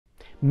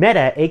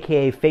Meta,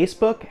 aka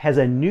Facebook, has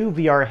a new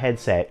VR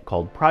headset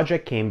called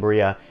Project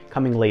Cambria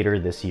coming later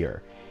this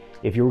year.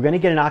 If you were going to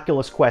get an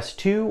Oculus Quest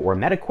 2 or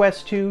Meta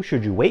Quest 2,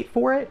 should you wait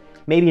for it?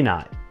 Maybe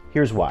not.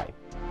 Here's why.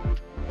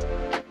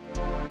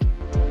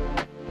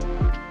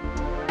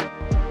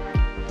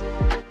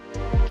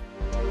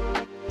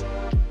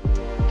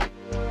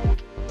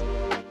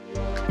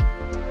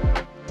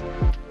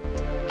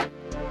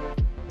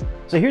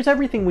 So here's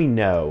everything we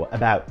know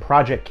about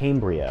Project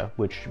Cambria,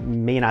 which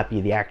may not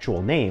be the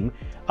actual name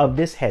of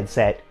this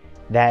headset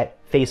that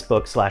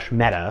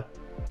Facebook/Meta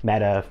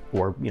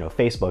or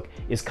Facebook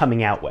is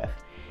coming out with.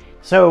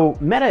 So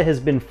Meta has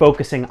been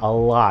focusing a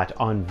lot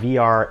on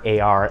VR,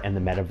 AR, and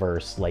the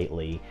metaverse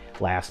lately.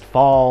 Last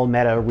fall,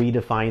 Meta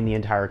redefined the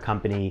entire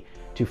company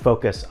to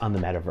focus on the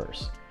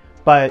metaverse.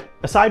 But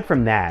aside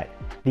from that,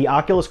 the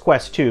Oculus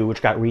Quest 2,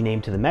 which got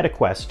renamed to the Meta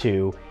Quest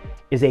 2,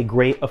 is a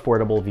great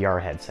affordable VR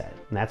headset.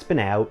 And that's been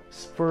out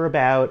for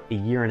about a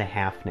year and a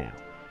half now.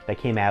 That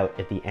came out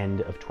at the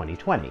end of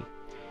 2020.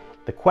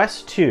 The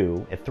Quest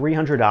 2 at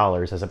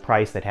 $300 has a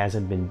price that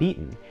hasn't been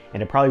beaten,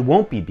 and it probably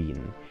won't be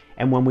beaten.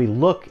 And when we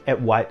look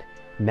at what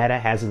Meta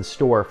has in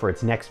store for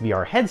its next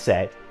VR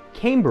headset,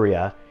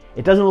 Cambria,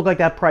 it doesn't look like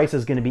that price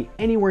is going to be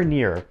anywhere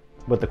near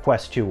what the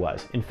Quest 2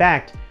 was. In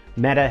fact,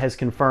 Meta has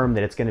confirmed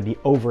that it's going to be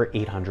over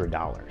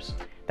 $800.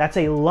 That's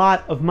a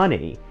lot of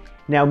money.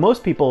 Now,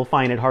 most people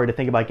find it hard to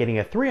think about getting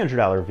a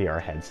 $300 VR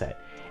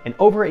headset. An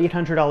over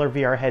 $800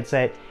 VR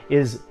headset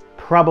is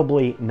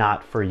probably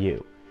not for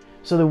you.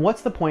 So then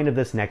what's the point of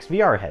this next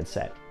VR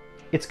headset?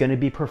 It's going to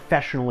be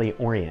professionally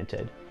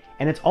oriented.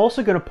 And it's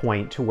also going to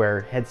point to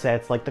where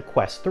headsets like the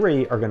Quest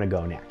 3 are going to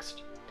go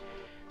next.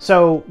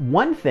 So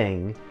one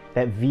thing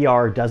that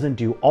VR doesn't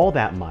do all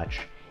that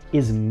much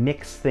is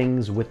mix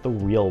things with the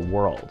real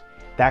world.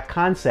 That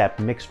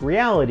concept, mixed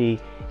reality,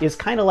 is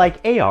kind of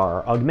like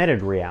AR,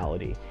 augmented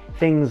reality.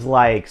 Things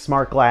like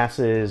smart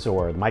glasses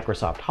or the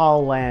Microsoft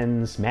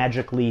HoloLens,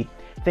 Magic Leap,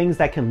 things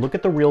that can look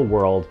at the real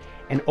world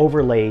and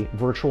overlay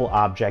virtual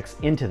objects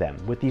into them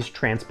with these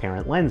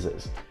transparent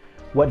lenses.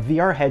 What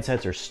VR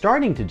headsets are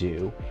starting to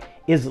do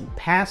is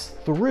pass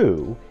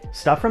through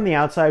stuff from the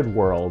outside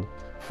world,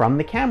 from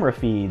the camera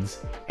feeds,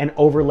 and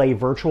overlay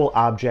virtual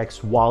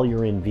objects while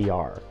you're in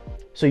VR.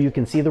 So you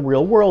can see the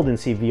real world and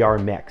see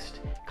VR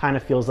mixed. Kind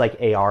of feels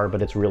like AR,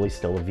 but it's really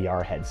still a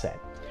VR headset.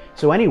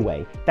 So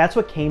anyway, that's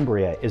what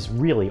Cambria is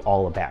really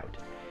all about.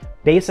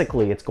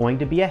 Basically, it's going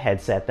to be a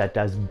headset that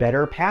does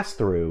better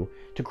pass-through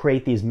to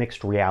create these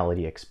mixed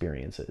reality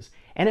experiences.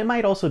 And it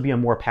might also be a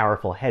more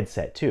powerful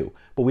headset too,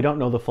 but we don't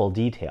know the full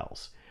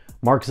details.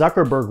 Mark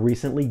Zuckerberg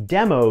recently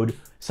demoed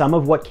some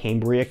of what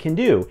Cambria can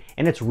do,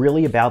 and it's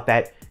really about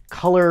that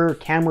color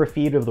camera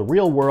feed of the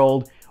real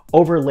world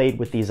overlaid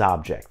with these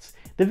objects.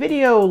 The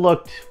video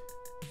looked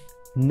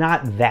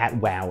not that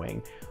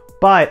wowing,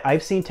 but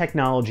I've seen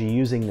technology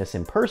using this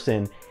in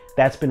person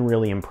that's been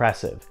really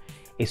impressive.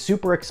 A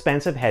super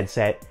expensive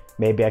headset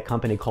made by a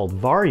company called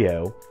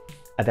Varjo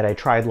that I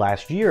tried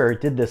last year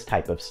did this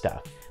type of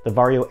stuff. The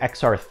Varjo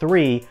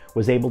XR3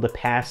 was able to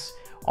pass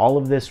all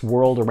of this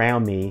world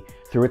around me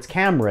through its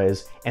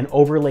cameras and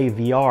overlay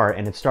VR,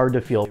 and it started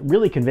to feel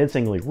really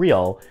convincingly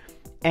real,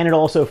 and it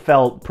also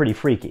felt pretty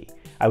freaky.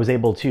 I was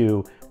able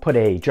to put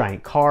a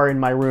giant car in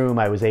my room,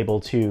 I was able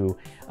to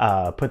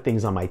put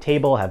things on my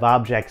table, have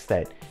objects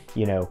that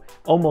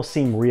almost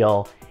seem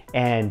real,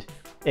 and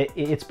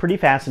it's pretty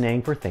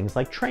fascinating for things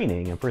like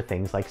training and for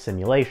things like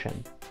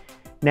simulation.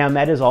 Now,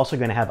 Meta is also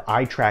going to have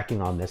eye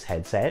tracking on this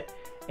headset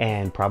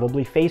and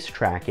probably face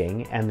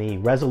tracking, and the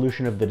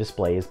resolution of the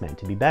display is meant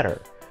to be better.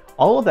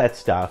 All of that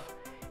stuff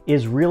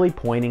is really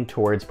pointing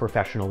towards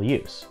professional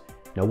use.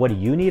 Now, what do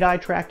you need eye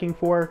tracking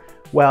for?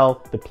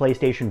 Well, the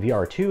PlayStation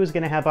VR 2 is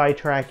going to have eye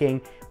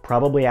tracking.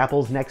 Probably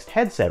Apple's next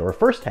headset, or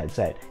first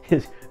headset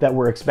that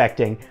we're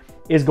expecting,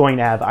 is going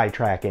to have eye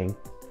tracking.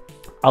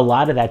 A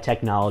lot of that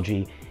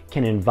technology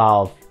can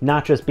involve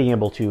not just being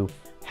able to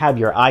have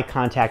your eye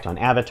contact on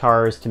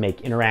avatars to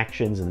make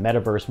interactions in the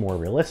metaverse more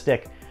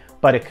realistic,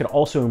 but it could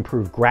also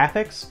improve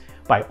graphics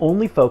by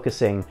only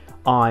focusing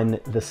on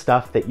the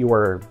stuff that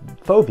your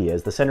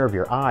foveas, the center of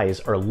your eyes,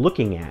 are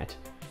looking at,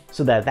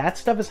 so that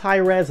stuff is high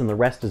res and the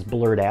rest is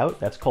blurred out.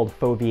 That's called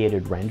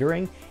foveated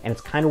rendering, and it's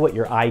kind of what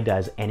your eye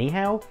does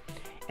anyhow,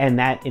 and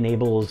that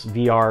enables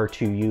VR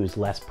to use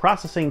less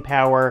processing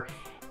power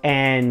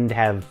and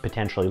have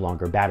potentially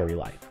longer battery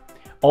life.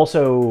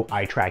 Also,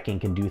 eye tracking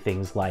can do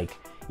things like,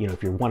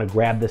 if you want to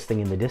grab this thing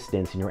in the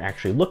distance and you're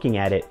actually looking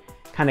at it,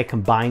 kind of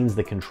combines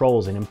the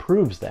controls and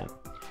improves them.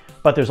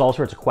 But there's all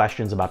sorts of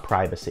questions about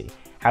privacy.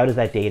 How does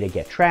that data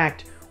get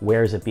tracked?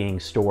 Where is it being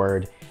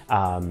stored?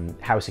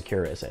 How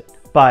secure is it?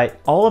 But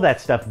all of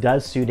that stuff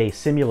does suit a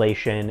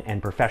simulation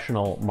and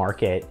professional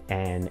market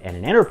and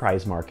an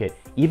enterprise market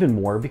even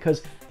more,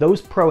 because those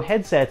pro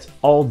headsets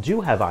all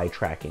do have eye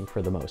tracking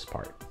for the most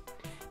part.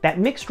 That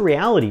mixed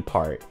reality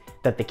part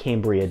that the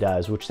Cambria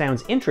does, which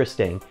sounds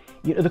interesting,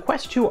 the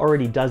Quest 2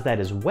 already does that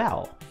as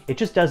well. It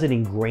just does it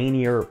in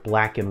grainier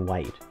black and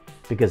white,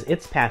 because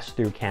its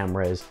pass-through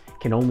cameras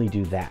can only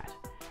do that.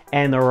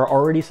 And there are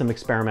already some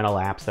experimental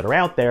apps that are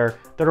out there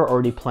that are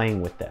already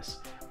playing with this.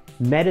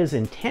 Meta's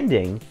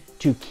intending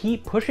to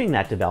keep pushing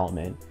that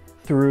development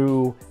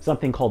through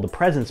something called the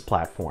Presence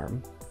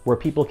platform, where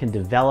people can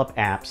develop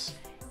apps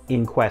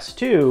in Quest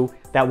 2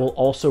 that will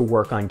also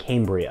work on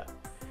Cambria.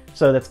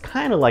 So that's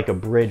kind of like a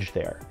bridge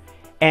there.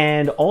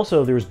 And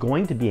also there's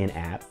going to be an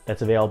app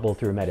that's available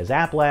through Meta's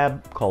App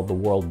Lab called The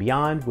World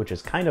Beyond, which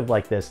is kind of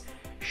like this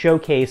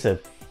showcase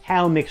of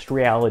how mixed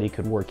reality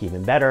could work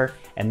even better.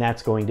 And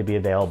that's going to be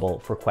available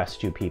for Quest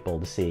 2 people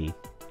to see,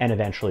 and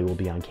eventually will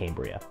be on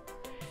Cambria.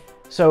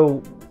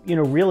 So,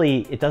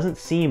 really, it doesn't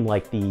seem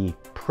like the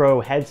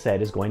Pro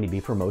headset is going to be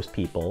for most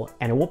people,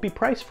 and it won't be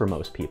priced for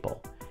most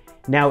people.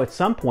 Now, at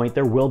some point,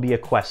 there will be a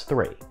Quest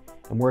 3,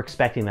 and we're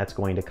expecting that's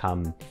going to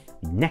come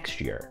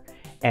next year.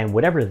 And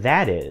whatever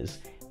that is,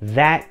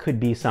 that could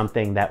be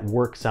something that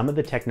works some of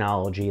the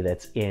technology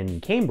that's in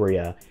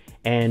Cambria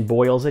and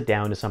boils it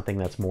down to something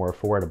that's more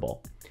affordable.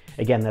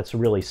 Again, that's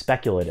really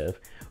speculative,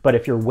 but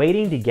if you're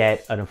waiting to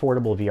get an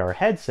affordable VR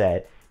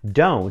headset,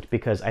 don't,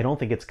 because I don't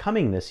think it's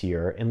coming this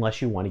year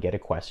unless you want to get a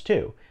Quest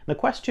 2. The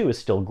Quest 2 is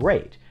still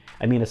great.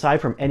 I mean,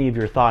 aside from any of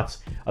your thoughts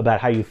about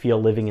how you feel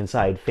living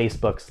inside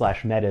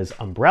Facebook/Meta's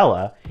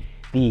umbrella,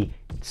 the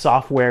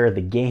software,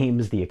 the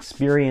games, the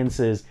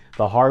experiences,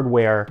 the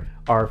hardware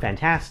are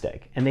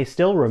fantastic, and they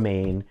still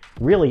remain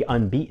really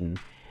unbeaten,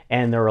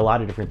 and there are a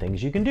lot of different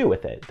things you can do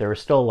with it. There are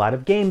still a lot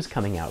of games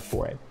coming out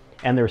for it,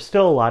 and there's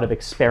still a lot of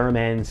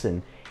experiments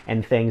and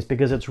things,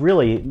 because it's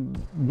really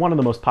one of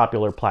the most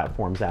popular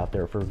platforms out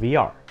there for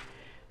VR.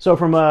 So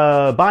from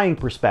a buying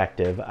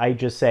perspective, I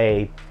just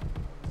say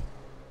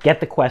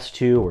get the Quest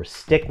 2 or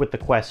stick with the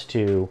Quest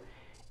 2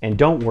 and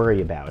don't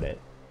worry about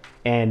it.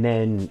 And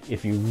then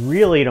if you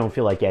really don't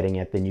feel like getting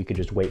it, then you could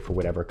just wait for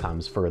whatever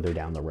comes further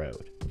down the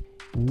road.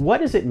 What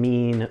does it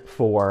mean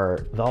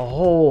for the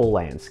whole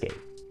landscape?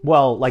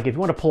 Well, like if you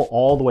want to pull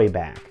all the way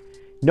back,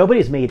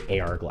 nobody's made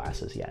AR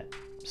glasses yet.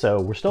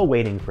 So we're still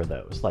waiting for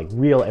those, like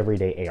real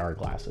everyday AR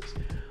glasses.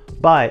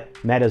 But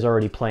Meta's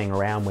already playing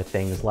around with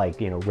things like,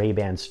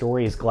 Ray-Ban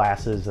Stories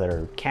glasses that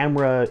are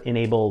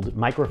camera-enabled,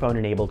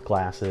 microphone-enabled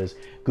glasses.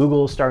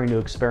 Google's starting to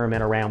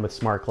experiment around with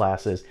smart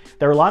glasses.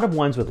 There are a lot of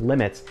ones with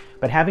limits,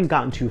 but haven't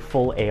gotten to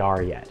full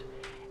AR yet.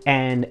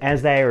 And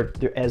as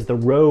the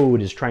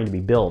road is trying to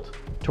be built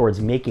towards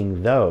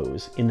making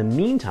those, in the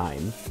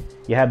meantime,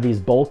 you have these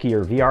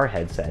bulkier VR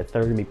headsets that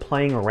are going to be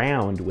playing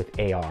around with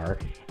AR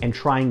and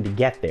trying to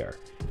get there,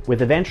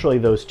 with eventually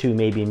those two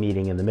maybe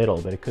meeting in the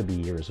middle, but it could be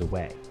years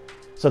away.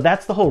 So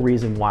that's the whole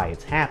reason why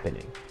it's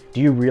happening.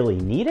 Do you really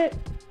need it?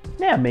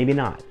 Yeah, maybe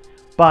not.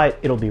 But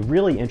it'll be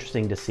really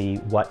interesting to see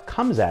what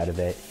comes out of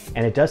it,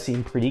 and it does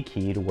seem pretty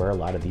key to where a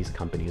lot of these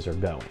companies are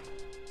going.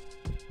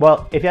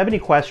 Well, if you have any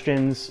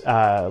questions,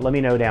 let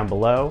me know down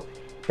below.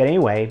 But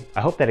anyway,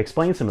 I hope that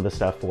explains some of the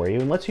stuff for you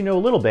and lets you know a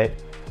little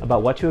bit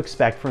about what to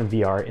expect from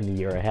VR in the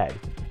year ahead.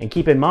 And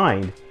keep in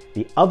mind,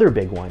 the other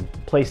big one,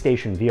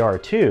 PlayStation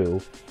VR 2,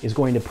 is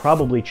going to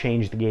probably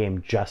change the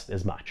game just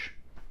as much.